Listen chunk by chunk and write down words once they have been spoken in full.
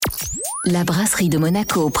La brasserie de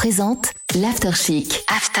Monaco présente l'After Chic.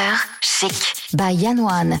 After Chic by Yan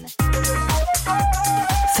Wan.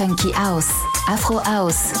 Funky House, Afro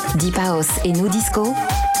House, Deep House et New Disco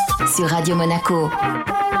sur Radio Monaco.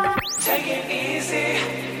 Take it easy.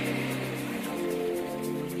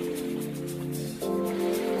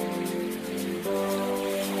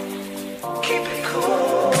 Keep it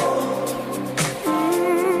cool.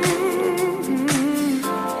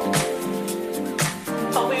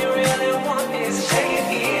 All we really want is take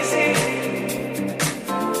it easy.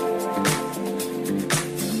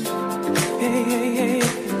 Yeah, yeah, yeah.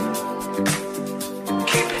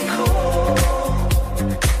 Keep it cool.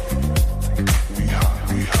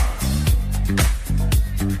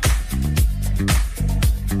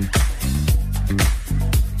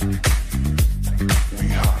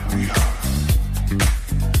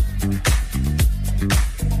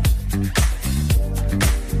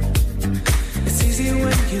 It's easy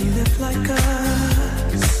when you live like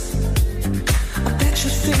us. I bet you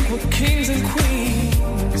think we're kings and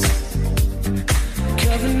queens.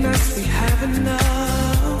 Killing us, we have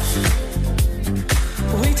enough.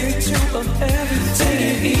 We take two of everything. Take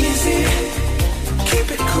it easy,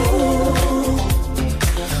 keep it cool.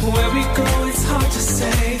 Where we go, it's hard to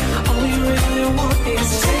say. All we really want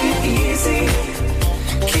is take it easy,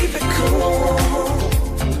 keep it cool.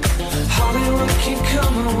 Hollywood can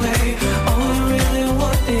come away. All we really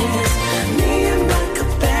want is me and my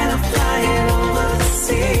cabana flying over the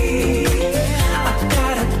sea. I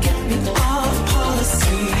gotta get me off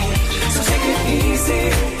policy, so take it easy,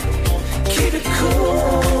 keep it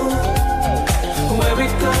cool. Where we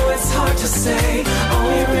go, it's hard to say. All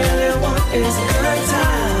we really want is a good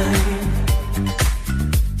time.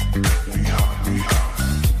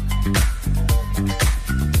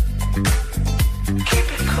 Keep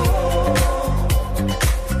it cool.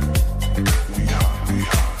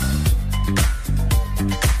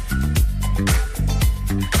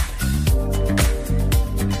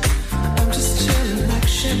 I'm just chilling like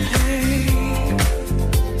champagne.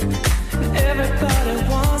 Everybody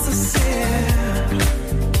wants a sip.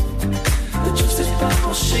 The juicy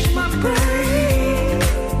bubble shake my brain.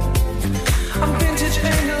 I'm vintage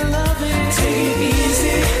and I love it. Take it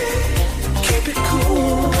easy, keep it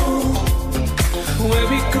cool. Where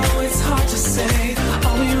we go, it's hard to say.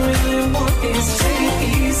 All we really want is take it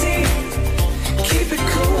easy, keep it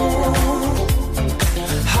cool.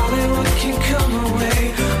 Hollywood can come away.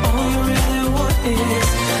 All we really want is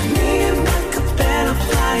me and my cabana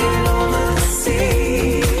flying over the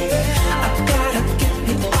sea. I gotta get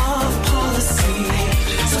me off policy,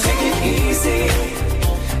 so take it easy,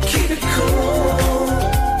 keep it cool.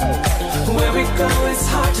 Where we go, it's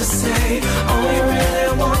hard to say. All we really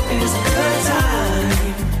want is a good time.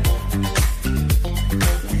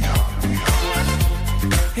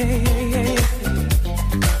 Hey, hey, hey.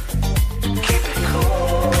 Keep it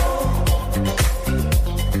cool.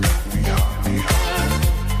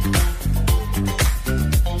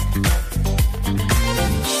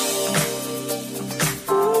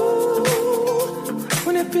 Ooh,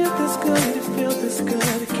 when it feels this good, it feels this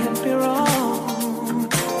good, it can't be wrong.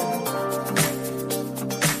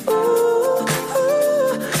 Ooh,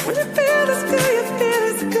 when you feel this good, you feel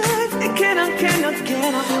this good, it cannot be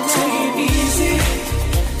wrong. Take it easy,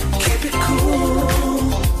 keep it cool.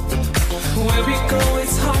 Where we go,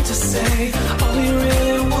 it's hard to say. All we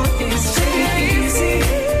really want is take it easy,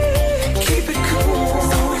 keep it cool.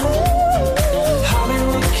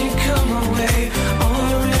 Hollywood can come away. All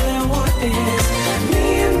we really want is me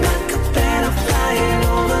and my cabana flying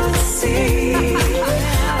over the sea.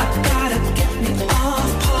 I gotta get me off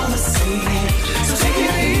policy, so take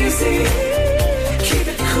it easy, keep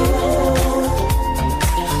it cool.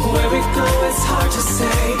 Where we go, it's hard to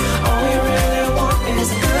say. All we really want is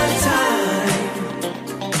a good time.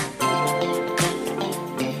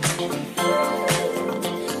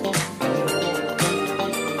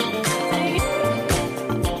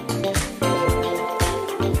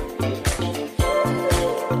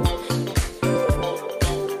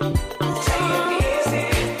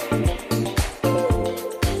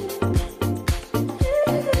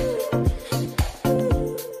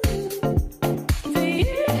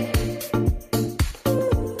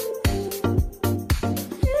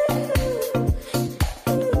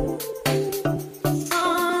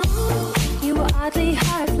 You were oddly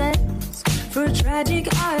heartless for a tragic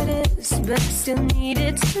artist, but still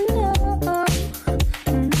needed to know.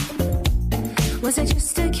 Was it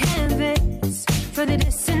just a canvas for the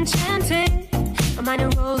disenchanted? A minor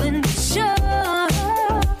role in the show.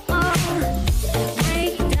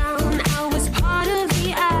 Breakdown, I was part of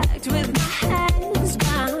the act with my hands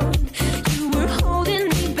bound. You were holding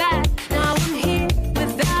me back. Now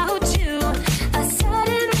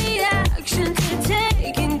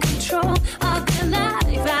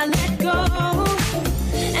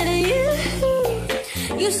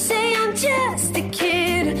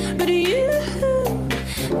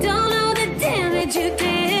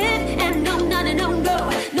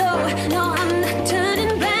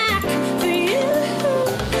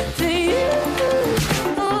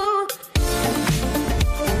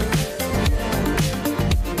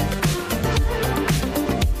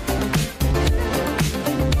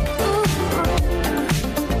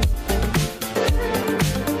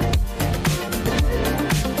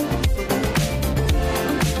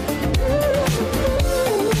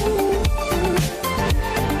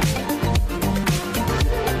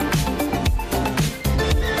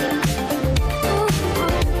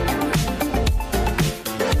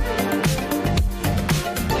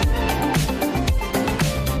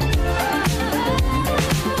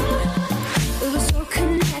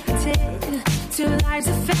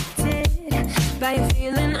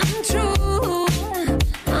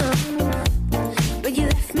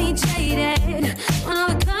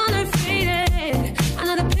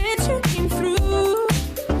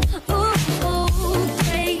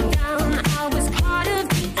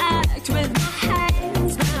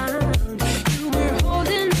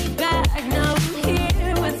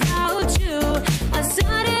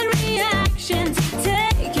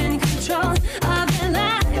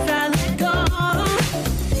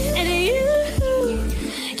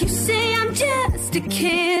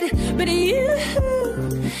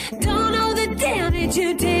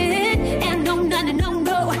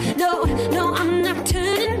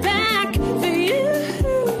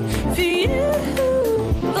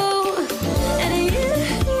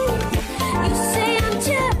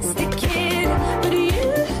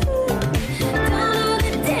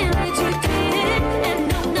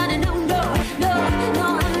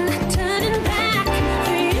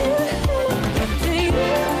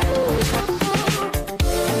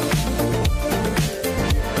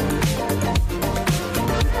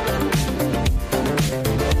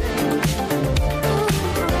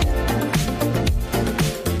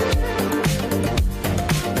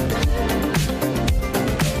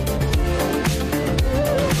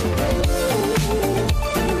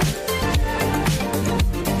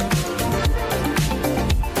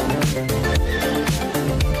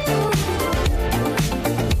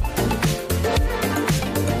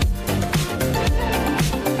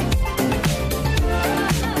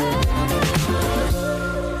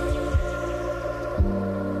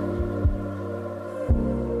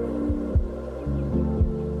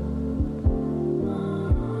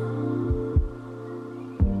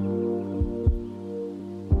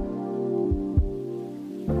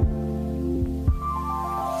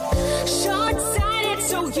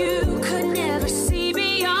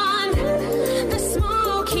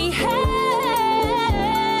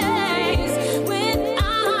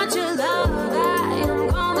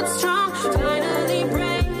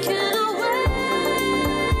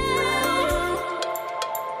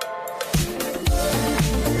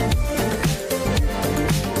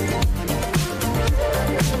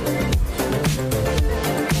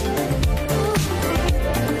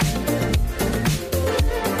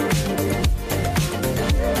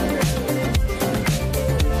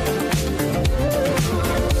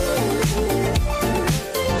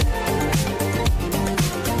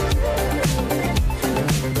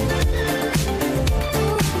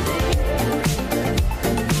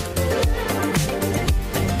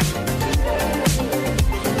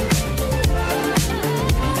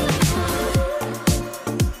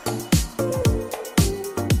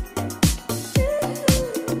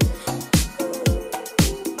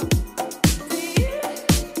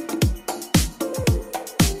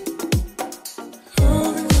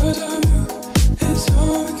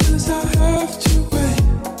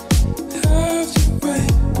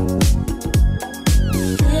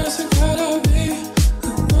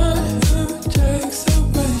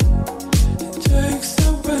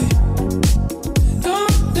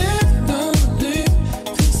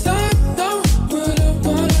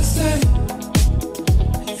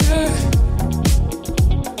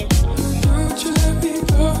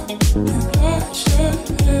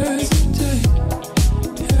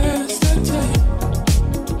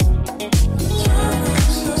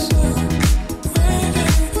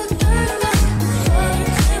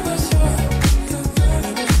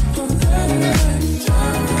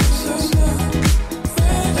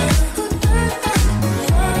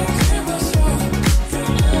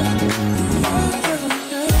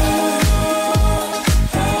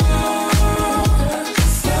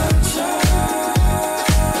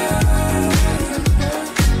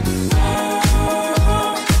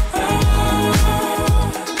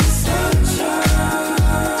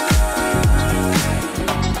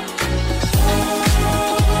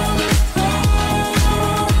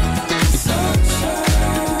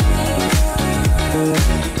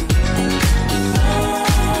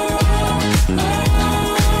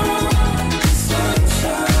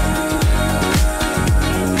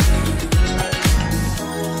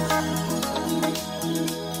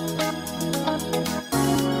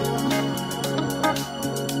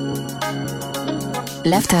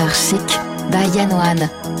L'After Chic by Yann One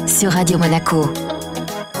sur Radio Monaco.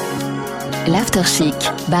 L'After Chic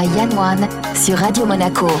by Yann One sur Radio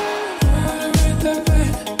Monaco.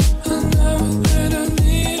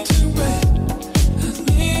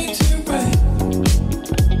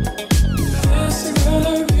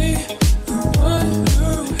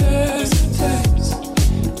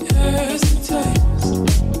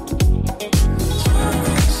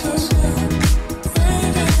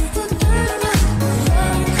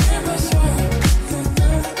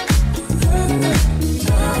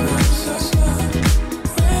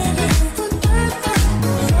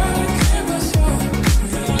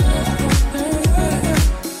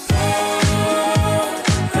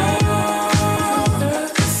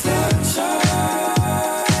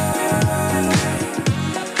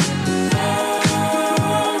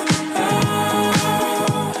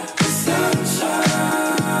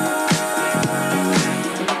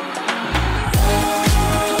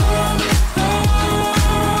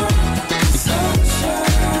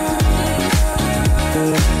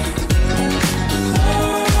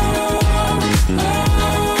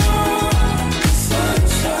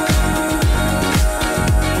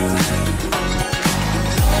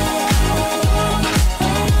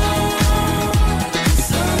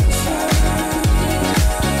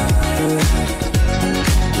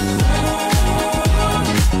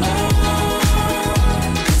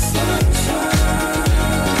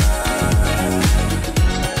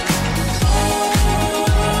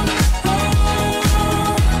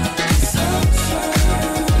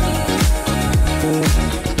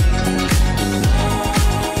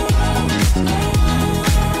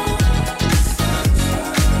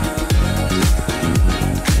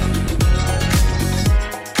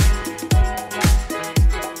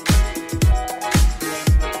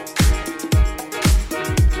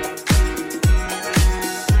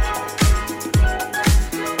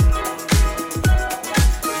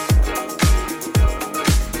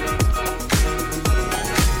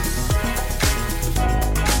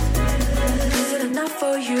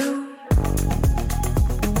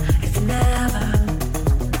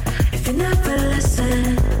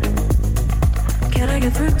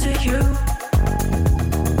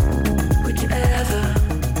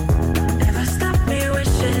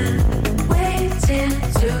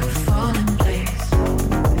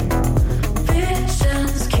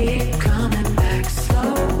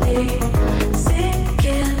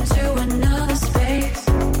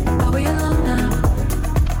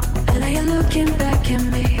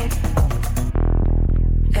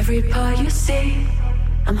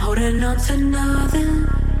 To nothing.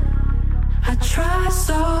 I try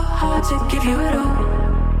so hard to give you it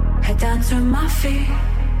all. Head down to my feet,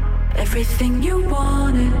 everything you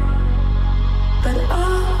wanted. But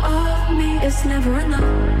all of me is never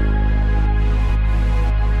enough.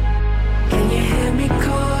 Can you hear me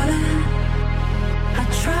calling? I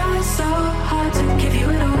try so hard to give you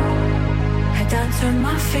it all. Head down to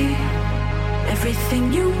my feet,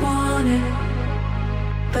 everything you wanted.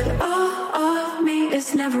 But all of me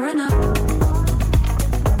is never enough.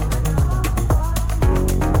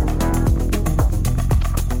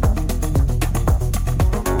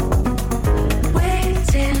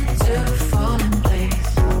 Waiting to fall in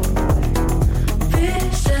place.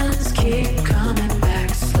 Visions keep coming back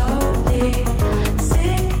slowly.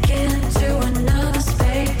 Sinking to another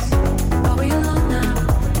space. Are we alone now?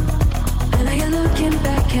 And are you looking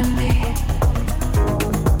back at me?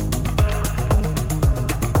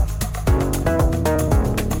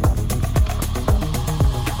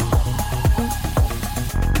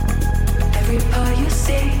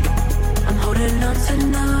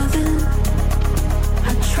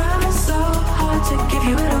 give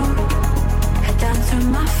you it all. Head down to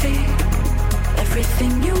my feet,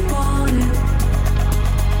 everything you wanted.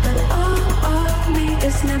 But all of me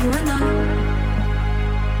is never enough.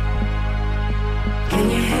 Can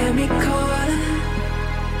you hear me calling?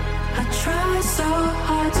 I try so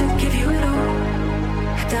hard to give you it all.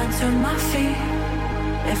 Head down to my feet,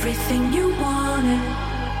 everything you wanted.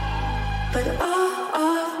 But all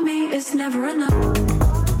of me is never enough.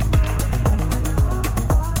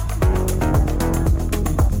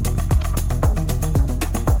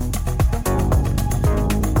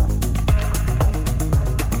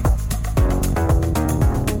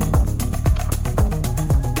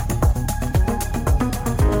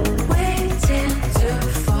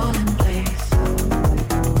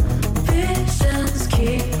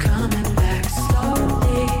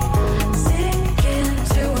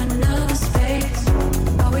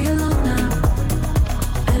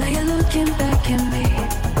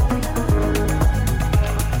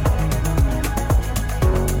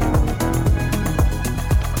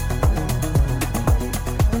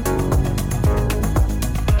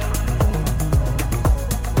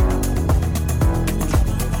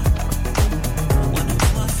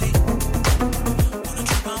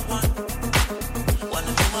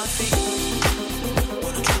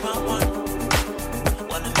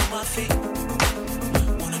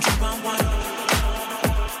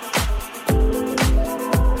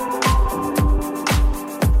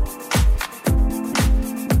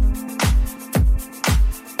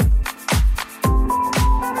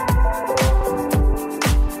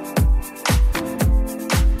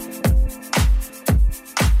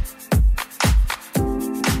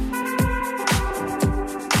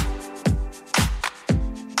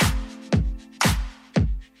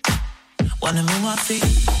 Wanna move my feet,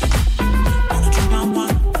 wanna drink my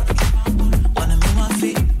wine. Wanna move my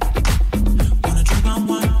feet, wanna drink my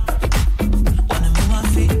wine. Wanna move my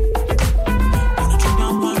feet, wanna drink my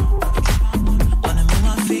wine. Wanna move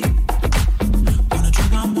my feet, wanna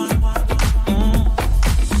drink my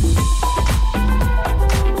wine.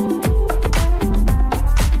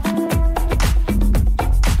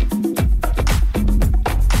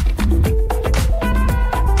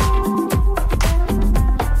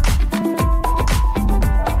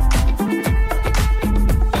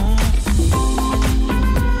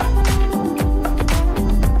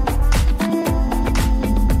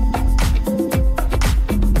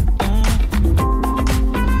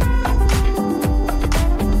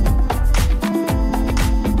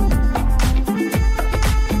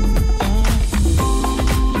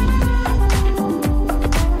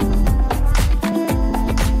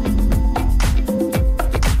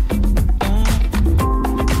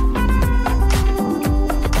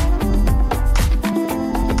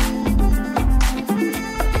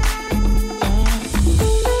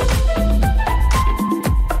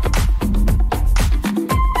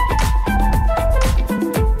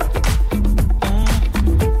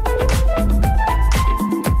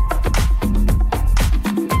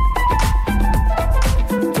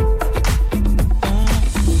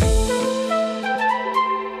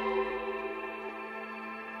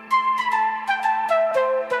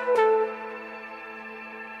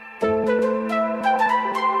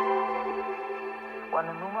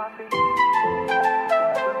 Wanna move my feet,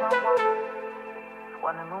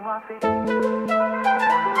 wanna move my feet,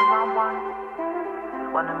 wanna drink my wine.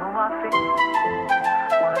 Wanna move my feet,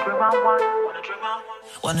 wanna drink my wine.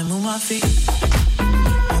 Wanna move my feet,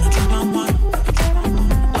 wanna drink my wine.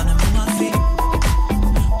 Wanna move my feet,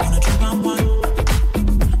 wanna drink my wine.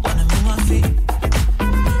 Wanna move my feet,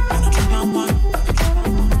 wanna drink my wine.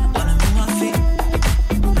 Wanna move my feet,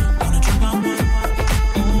 wanna drink my wine.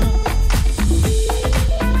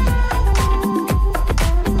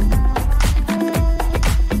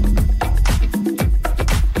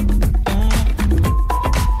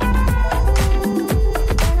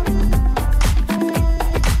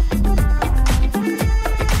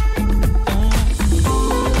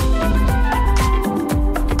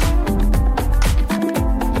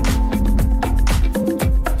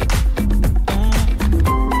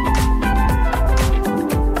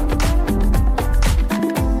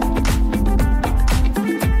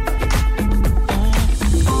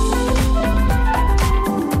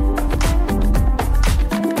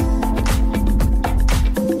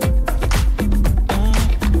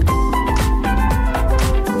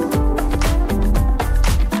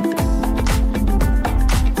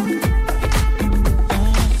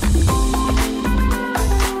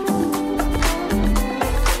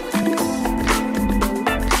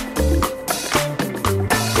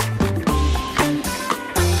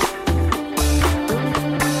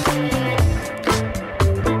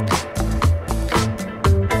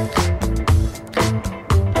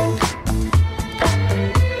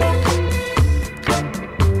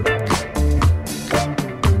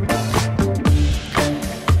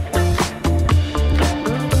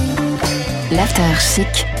 l'After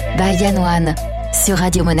Chic by Yann One sur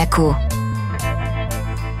Radio Monaco.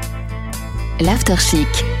 L'After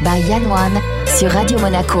Chic by Yann One sur Radio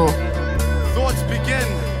Monaco. Thoughts begin.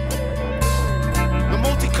 The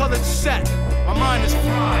multicolored set. My mind is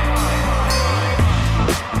fried.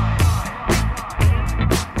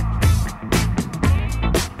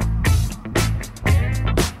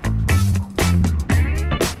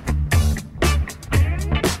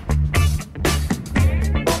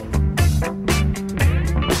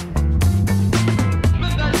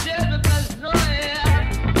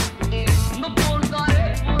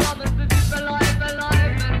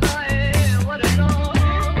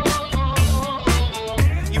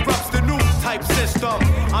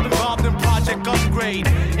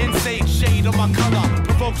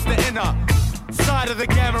 Of the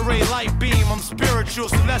gamma ray light beam, I'm spiritual,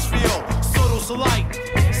 celestial, subtle, so light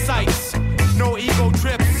sights, no ego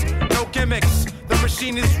trips, no gimmicks. The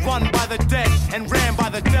machine is run by the dead and ran by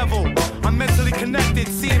the devil. I'm mentally connected,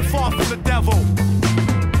 seeing far from the devil.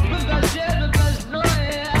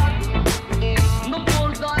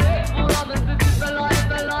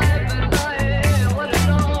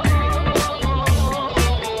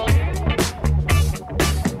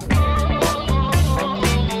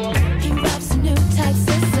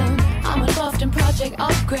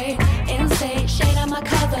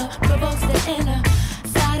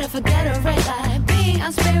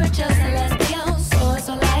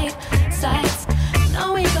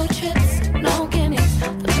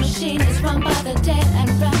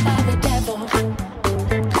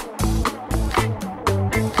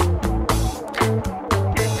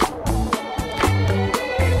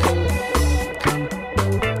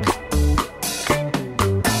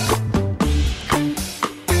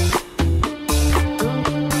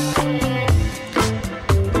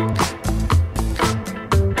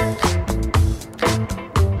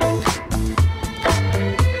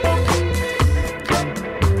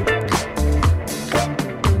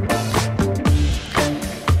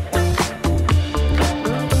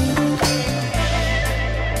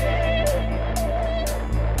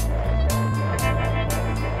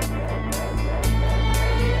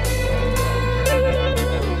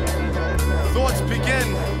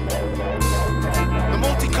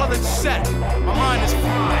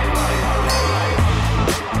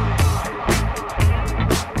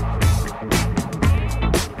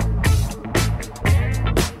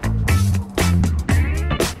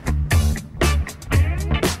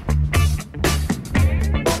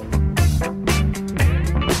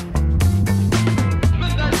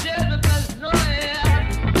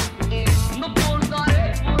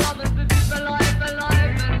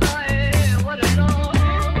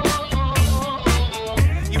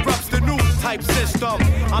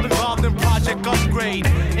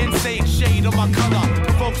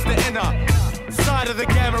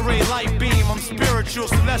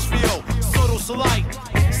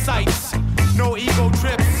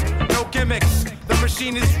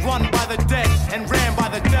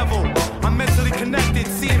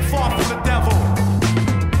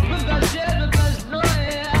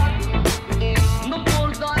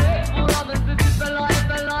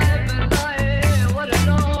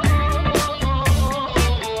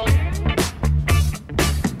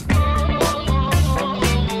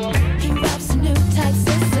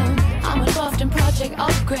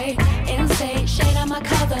 Upgrade, insane shade on my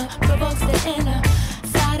color provokes the inner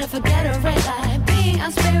side of forget a red light. Being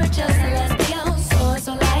unspiritual, celestial, source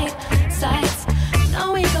or light sights.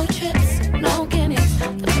 No ego trips, no gimmicks.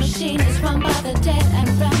 The machine is run by the dead and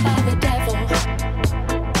run by the devil.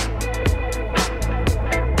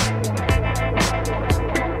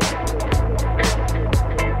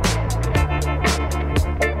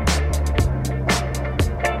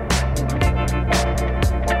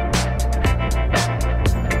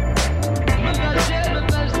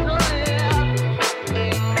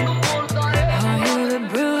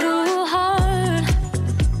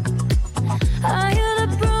 Are you the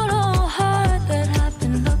brutal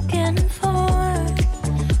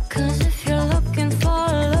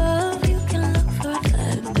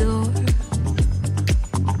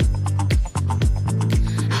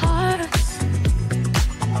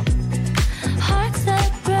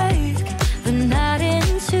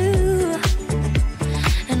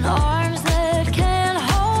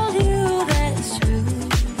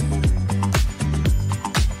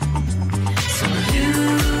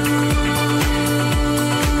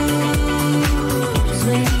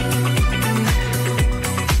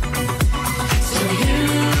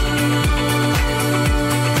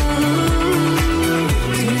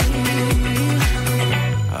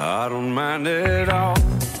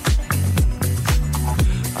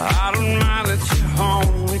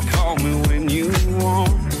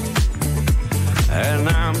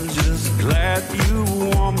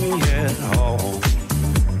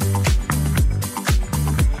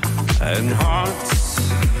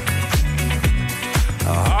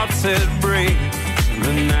said break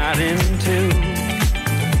the night in two.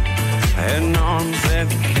 And arms that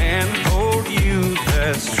can't hold you,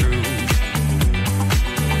 that's true.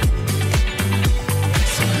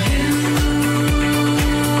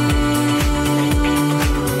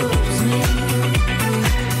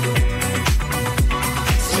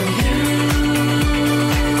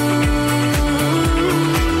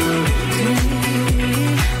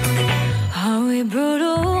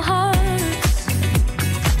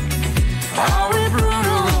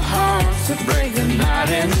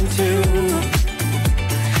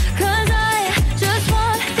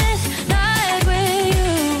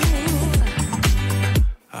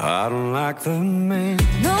 The man.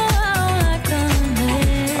 No, I don't like the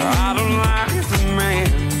man. I don't like the man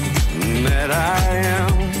that I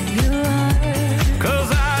am. You are. 'Cause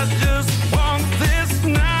I just want this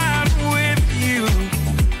night with you.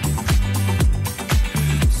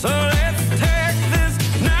 So let's take this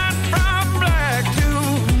night from black to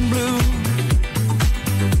blue.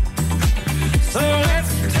 So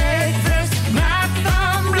let's take this night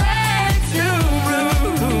from black to blue.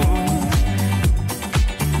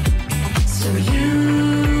 So you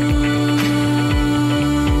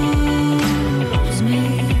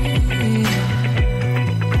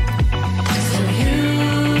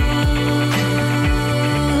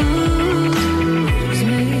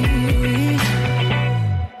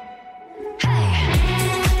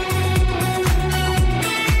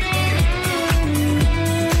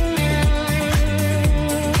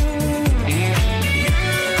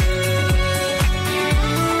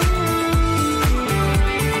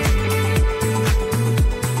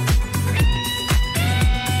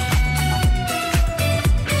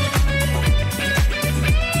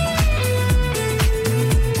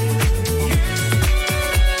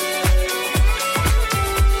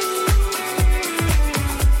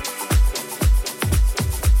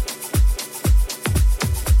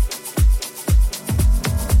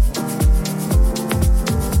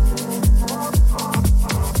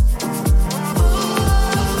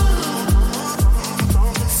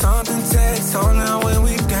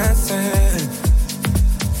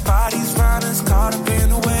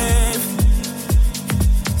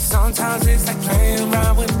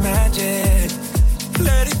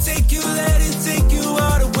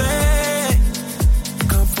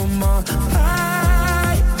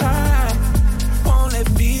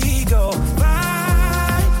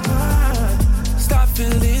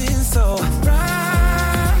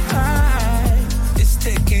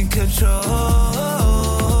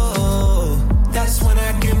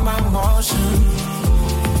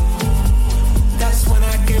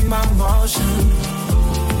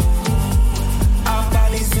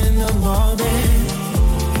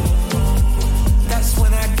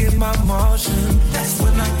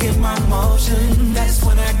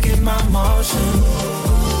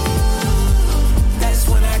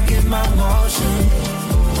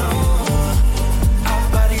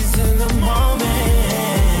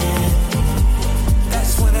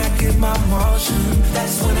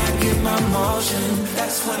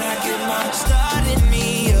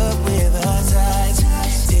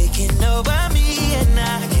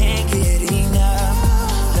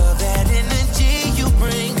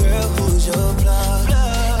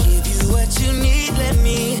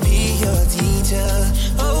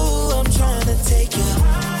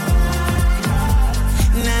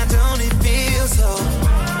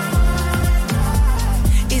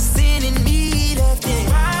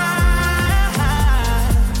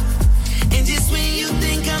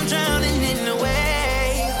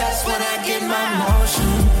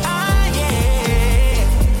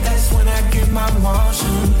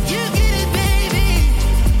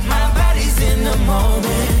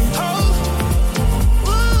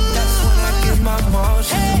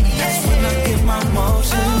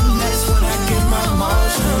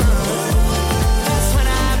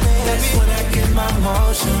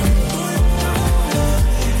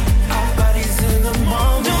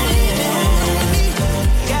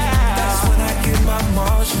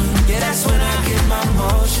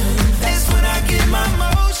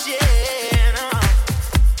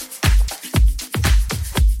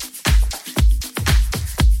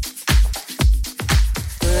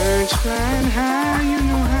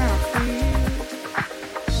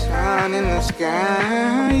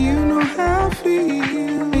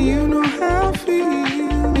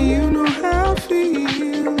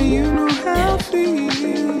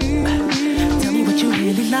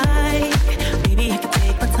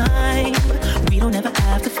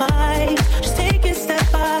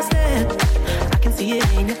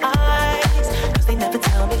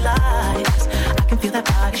feel that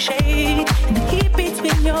body shake and the heat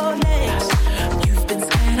between your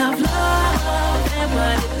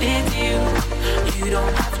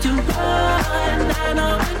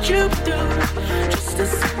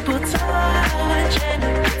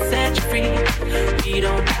We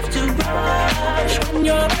don't have to rush when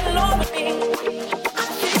you're alone with me. I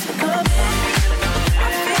feel it coming.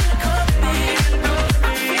 I feel it coming.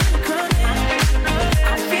 I feel it coming.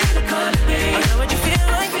 I feel it coming. I know what you feel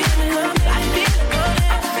like. I feel it coming.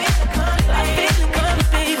 I feel it coming. I feel it coming,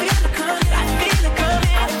 baby. I feel it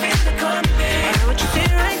coming. I feel it coming. I know what you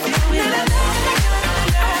feel right.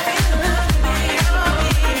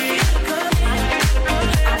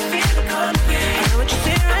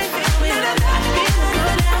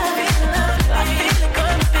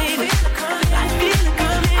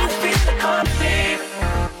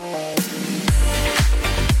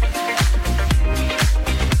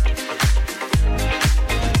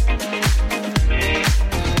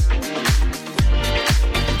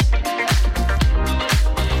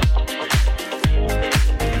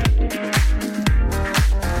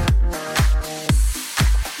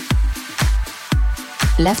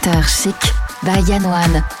 L'After Chic by Yann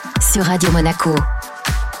One sur Radio Monaco.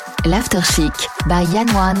 L'After Chic by Yann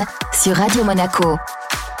One sur Radio Monaco.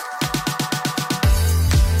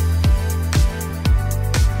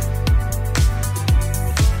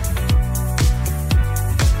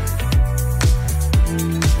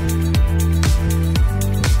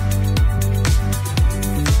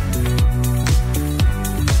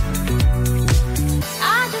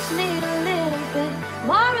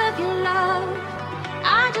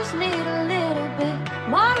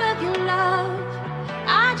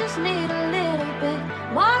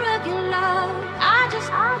 More of your love. I just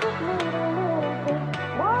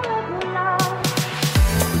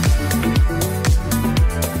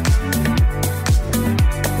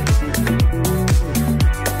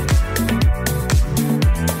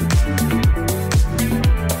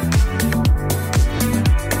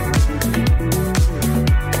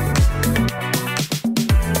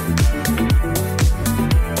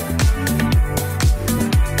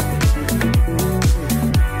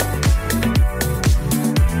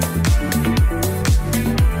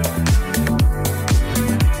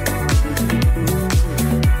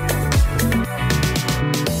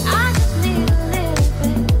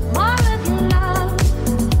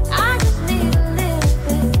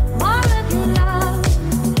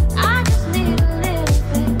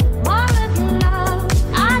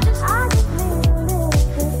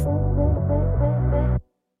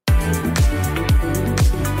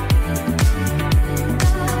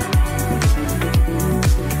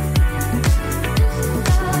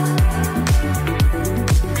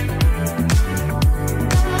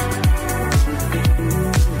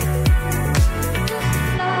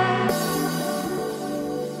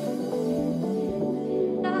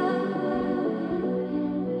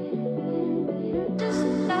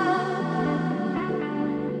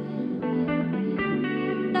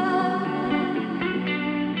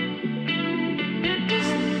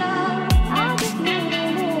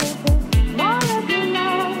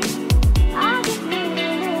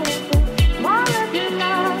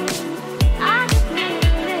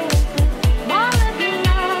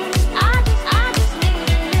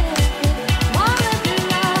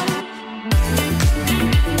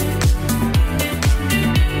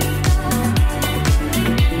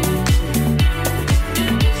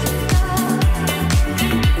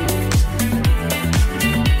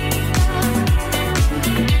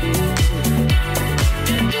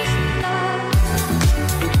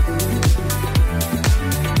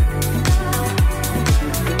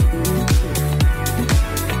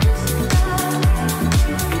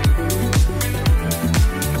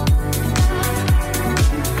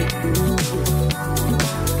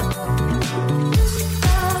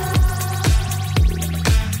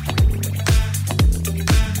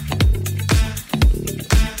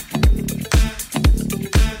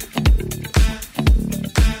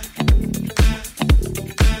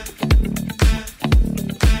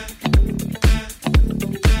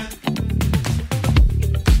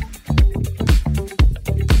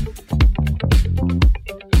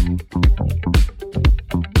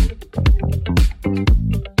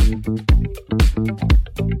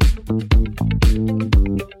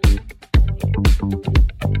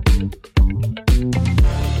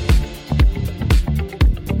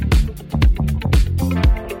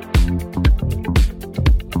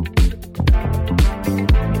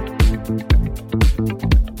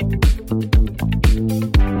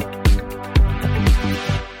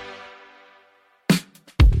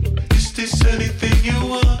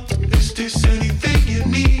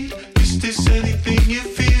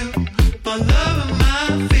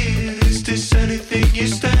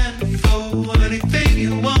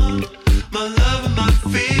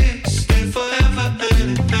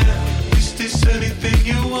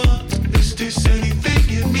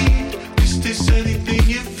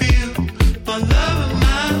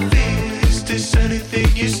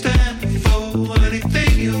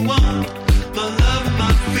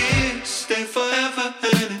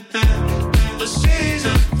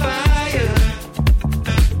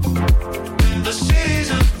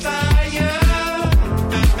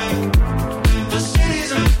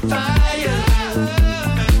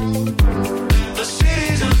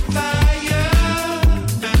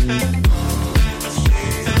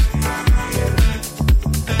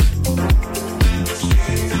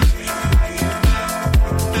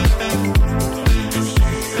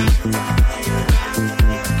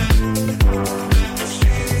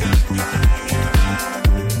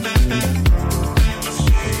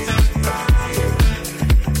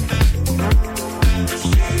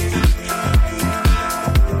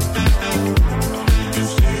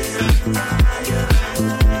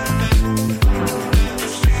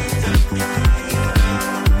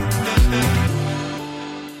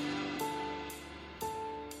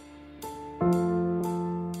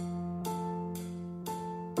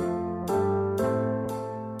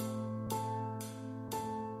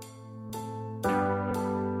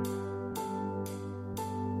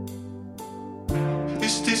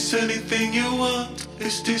this anything you want?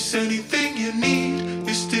 Is this anything you need?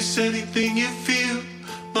 Is this anything you feel?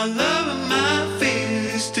 My love and my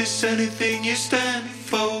fear. Is this anything you stand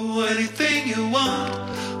for? Anything you want?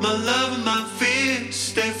 My love and my fear.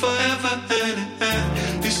 Stay forever hand in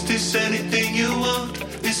hand. Is this anything you want?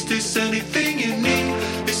 Is this anything you need?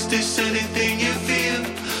 Is this anything you feel?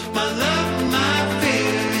 My love and my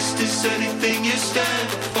fear. Is this anything you stand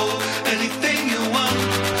for? Anything you want?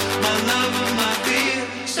 My love and my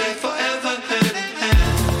fear. Stay forever hand in hand.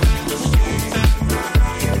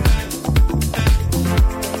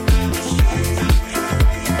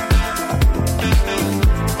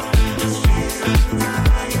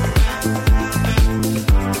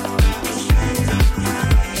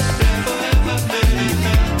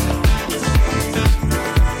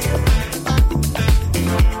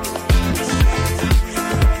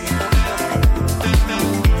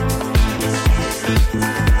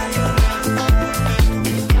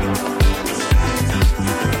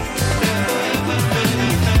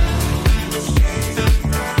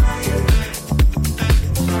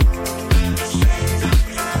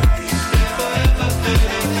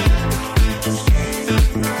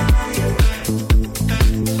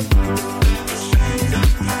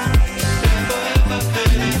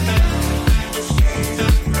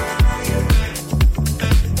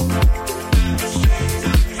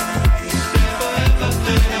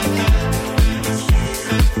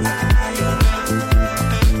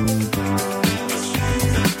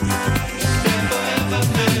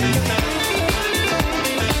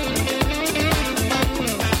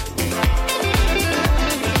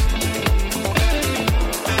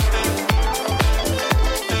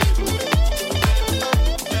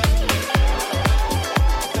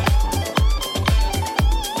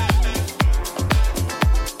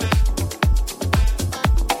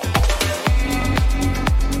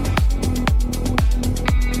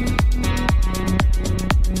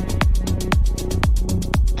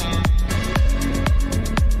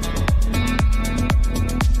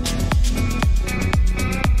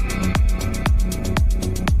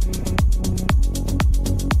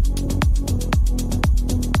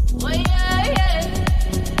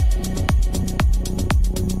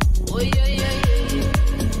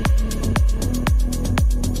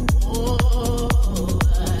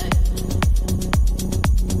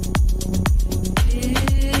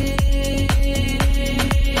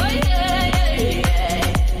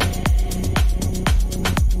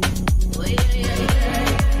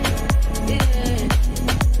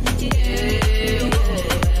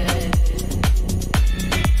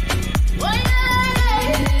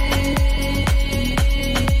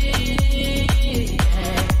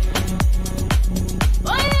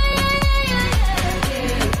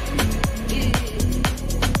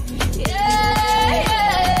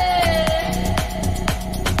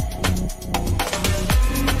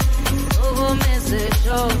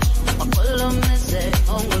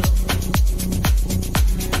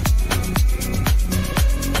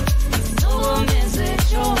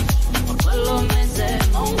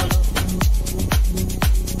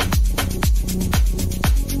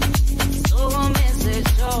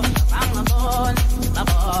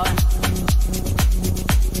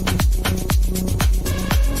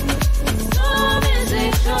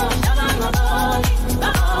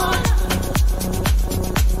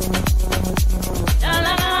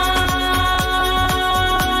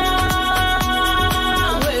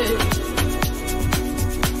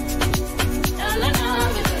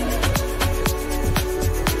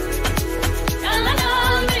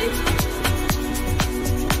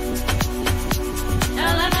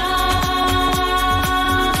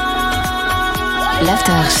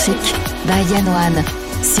 L'After Chic by Yann One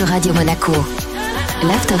sur Radio Monaco.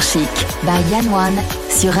 L'After Chic by Yann One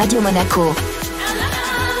sur Radio Monaco.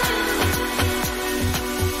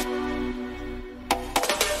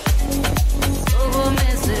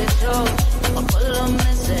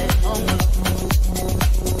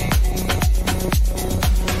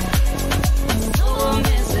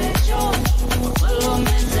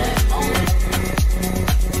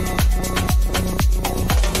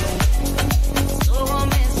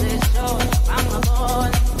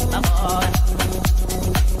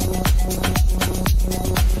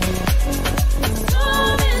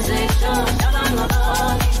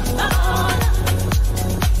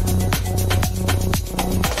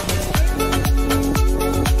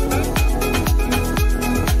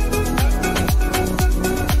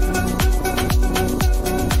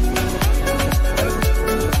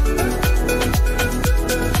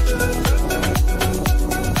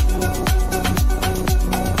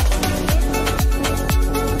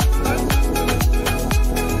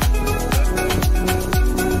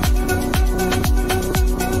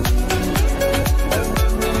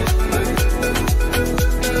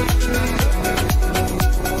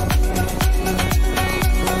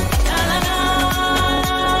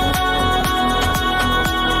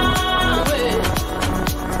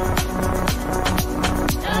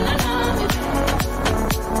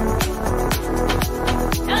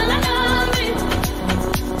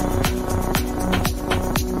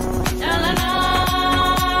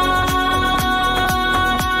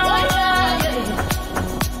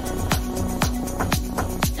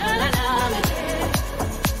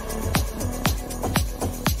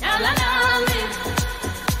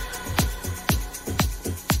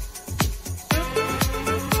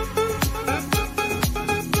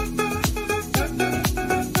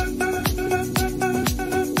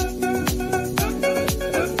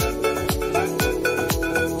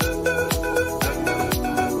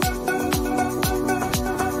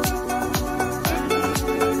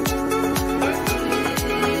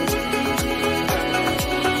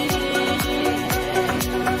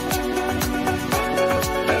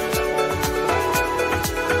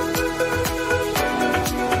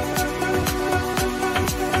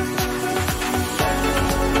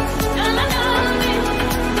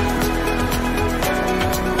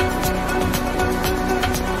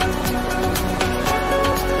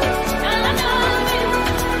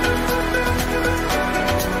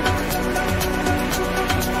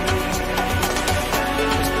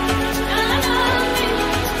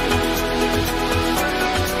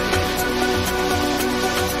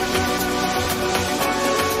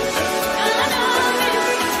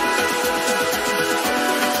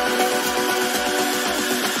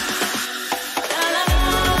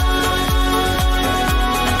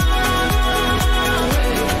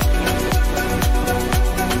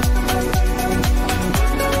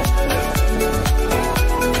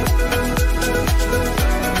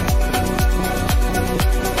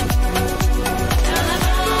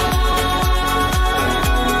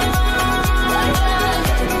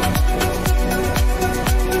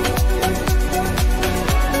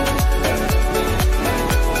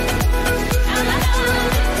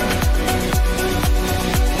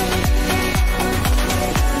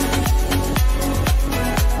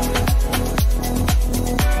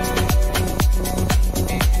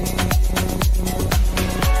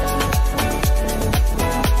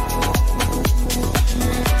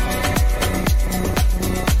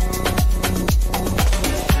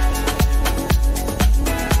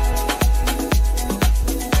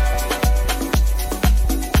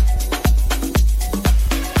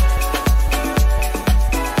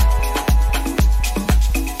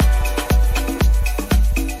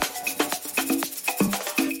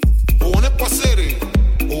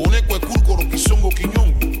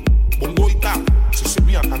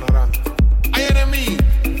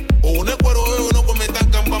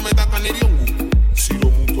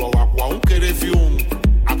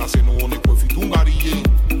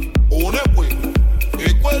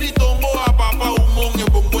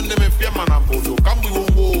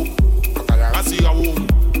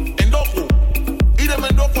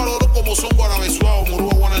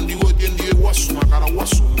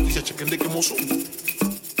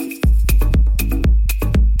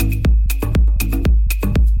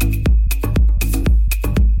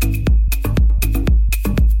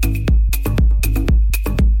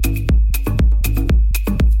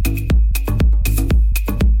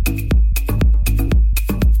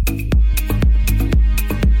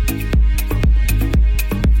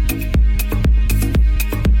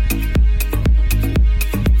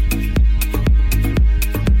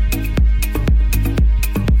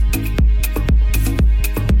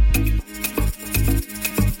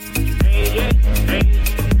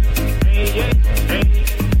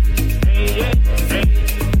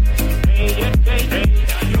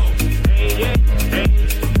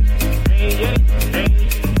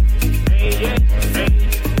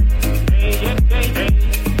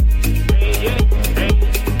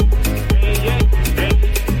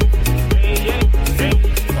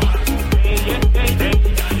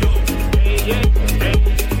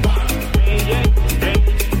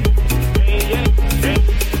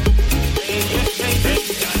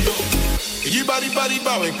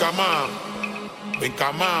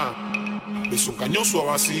 venga más, es un caño suave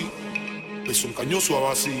así, es un caño suave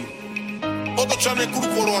así. Otro chane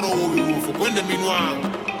crúcoro a robo, fuende minuá,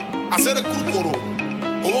 hacer el crúcoro,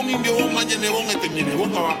 o un indio, un mañenebón,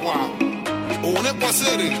 bon abacua, o un eco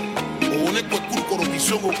hacer, o un eco crúcoro,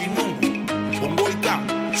 quizón o quinungo, pongo y ta,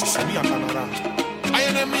 si se mía canará. Hay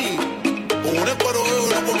enemigo, o un eco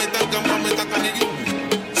aroeo, no metan gamba, metan canigún,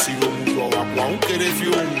 si lo mucho abacua, un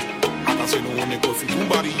querefión, acá se no un eco fitum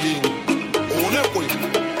barillín, o un eco,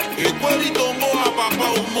 el cuevito a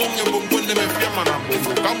papá, un mon, en bon de me fiamman, a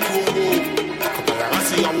cambio,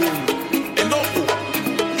 así aún, enojo,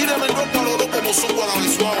 y de menor para lo como son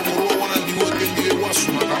guarabesuados, por lo al digo que el día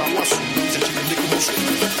guaso, una cara guaso, se chiquen de como son.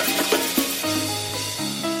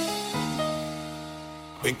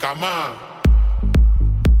 Venga más.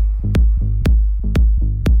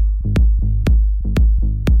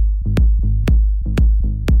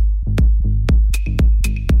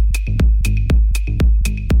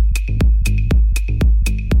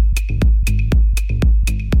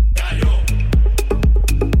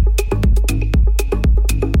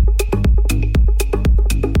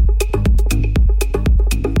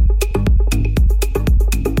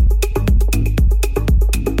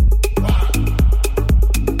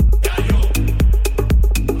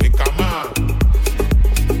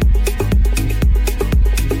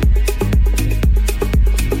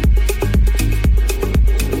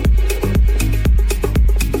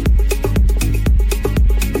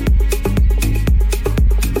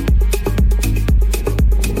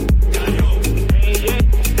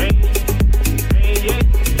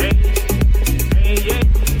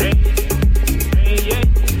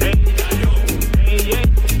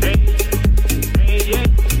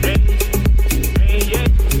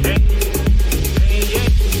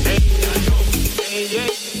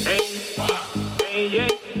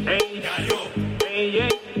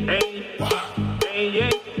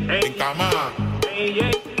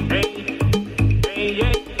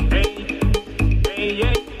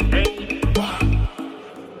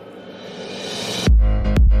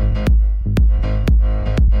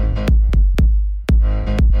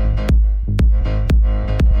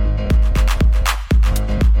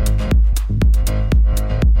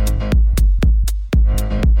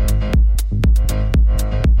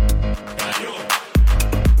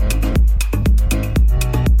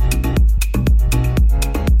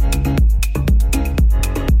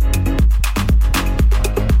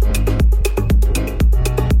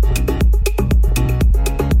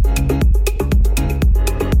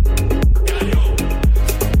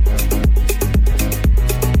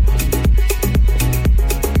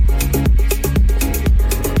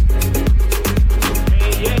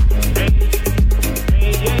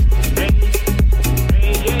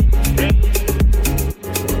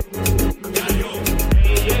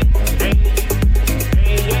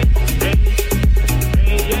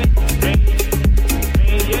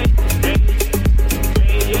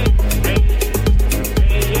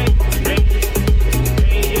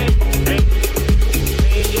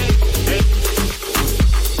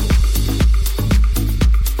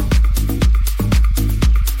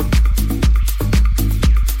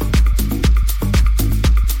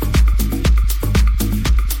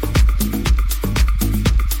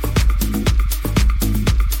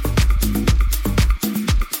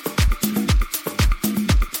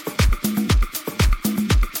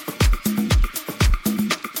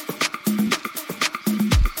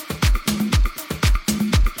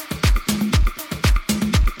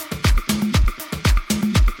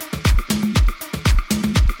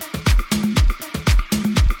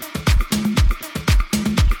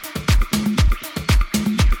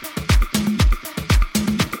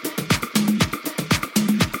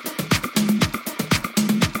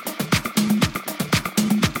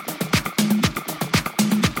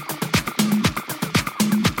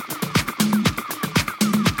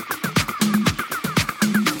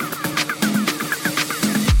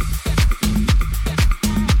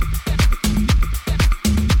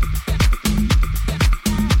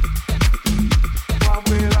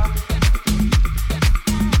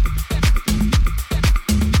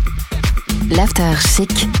 L'After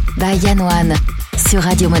Chic by Yann One sur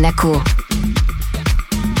Radio Monaco.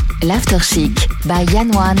 L'After Chic by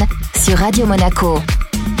Yann One sur Radio Monaco.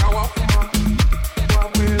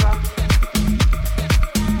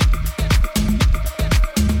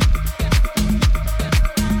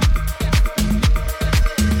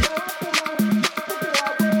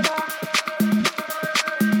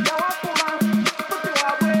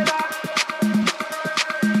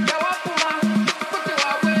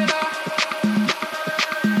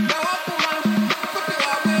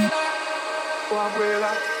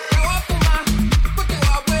 Abuela.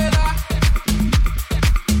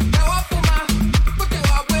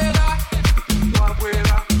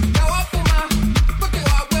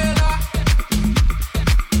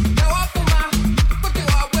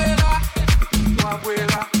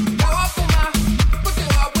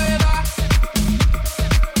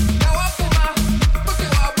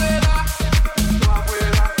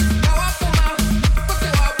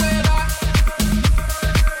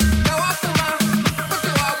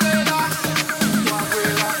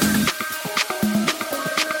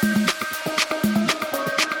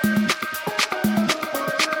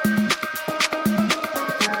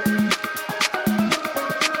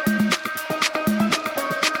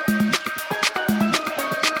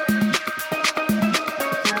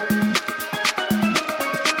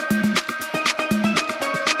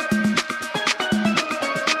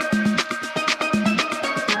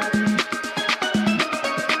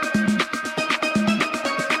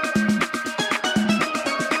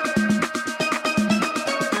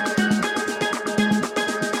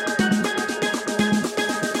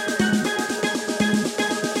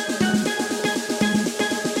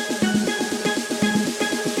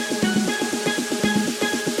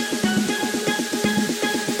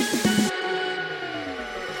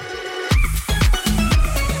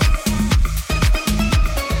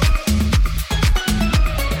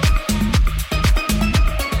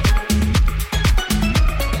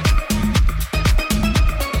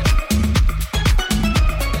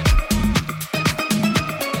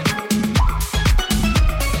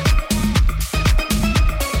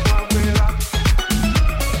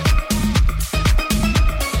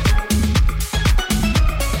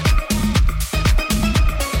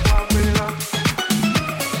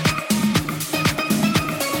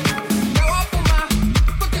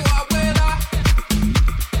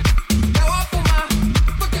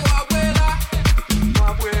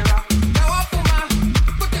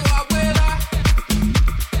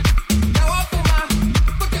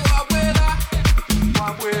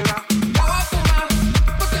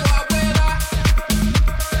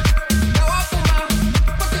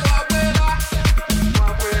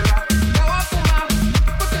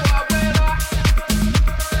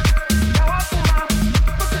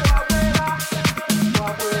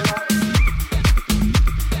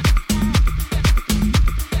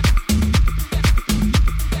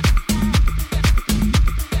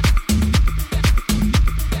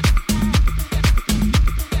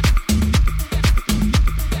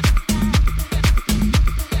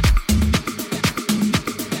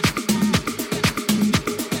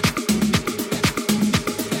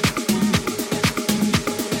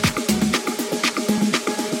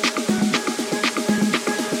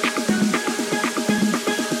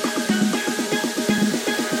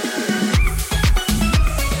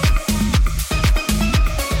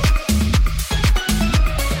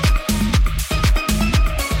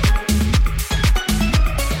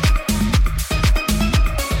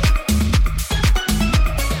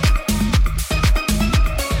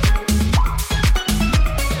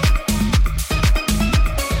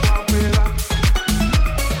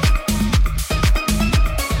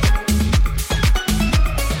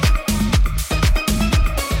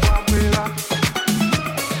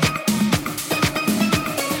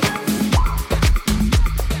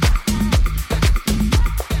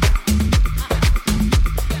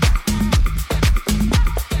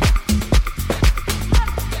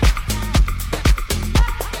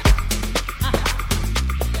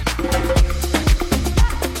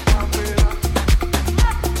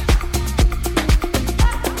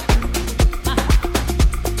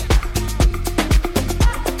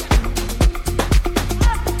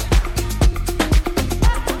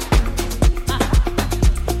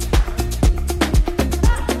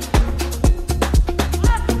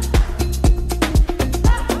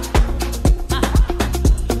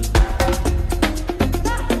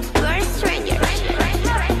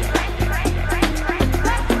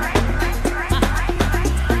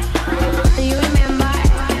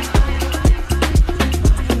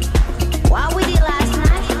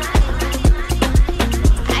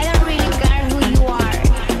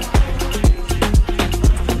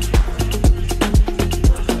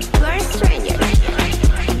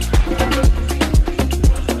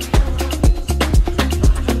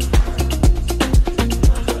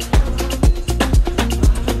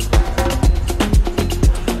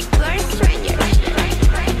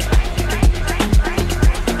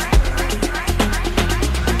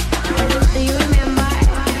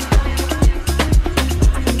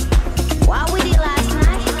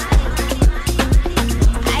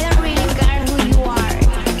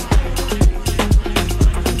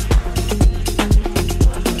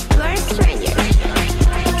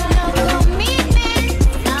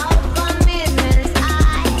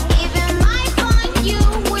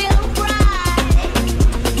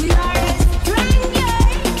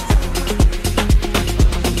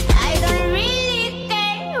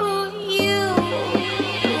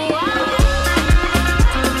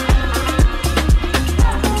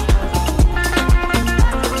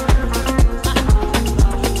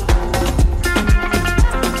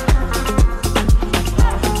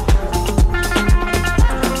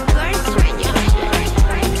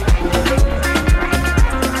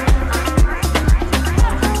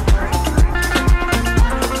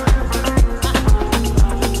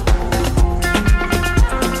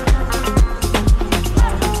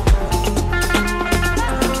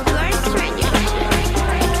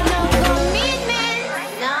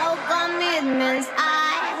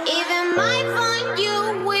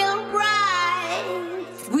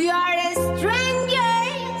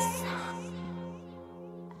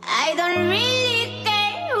 I don't really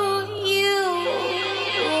care who you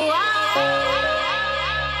are.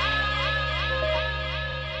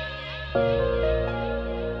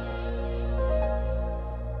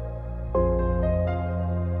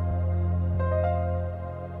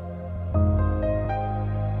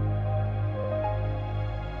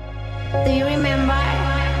 Do you remember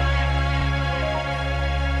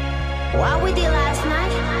what we did last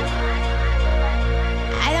night?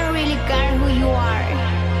 I don't really care who you are.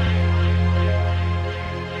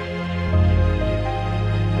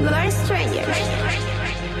 We are strangers.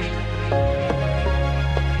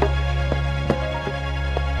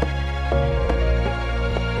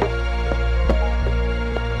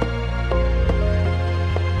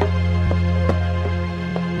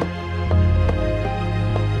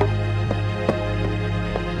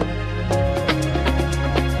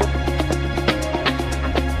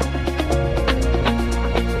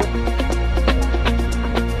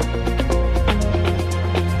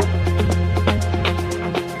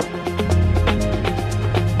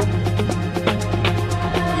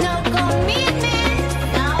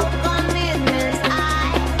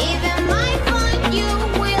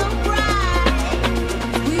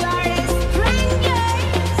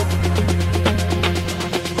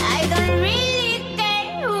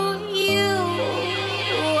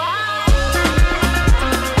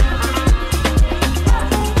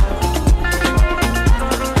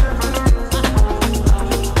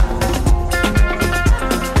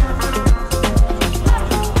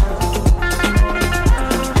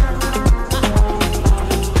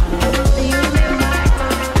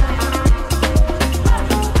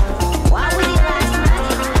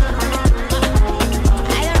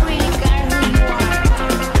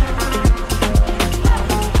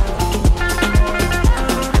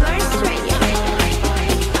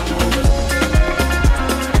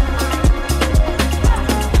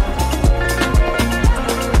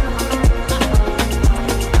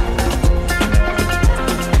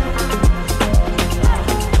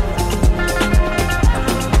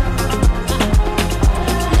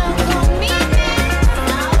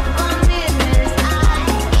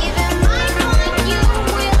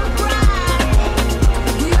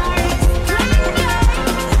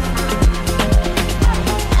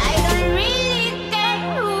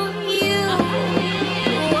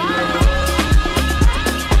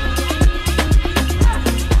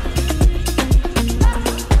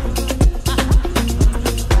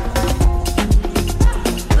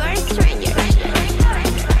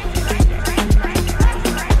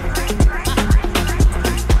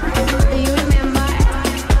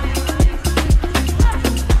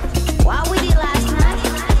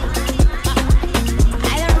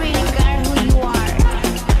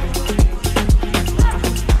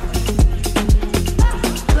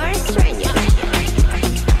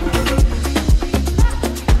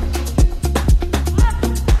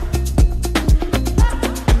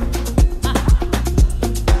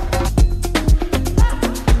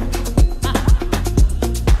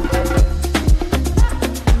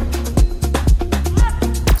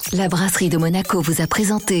 La brasserie de Monaco vous a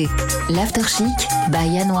présenté l'After Chic by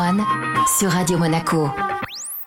Yann One sur Radio Monaco.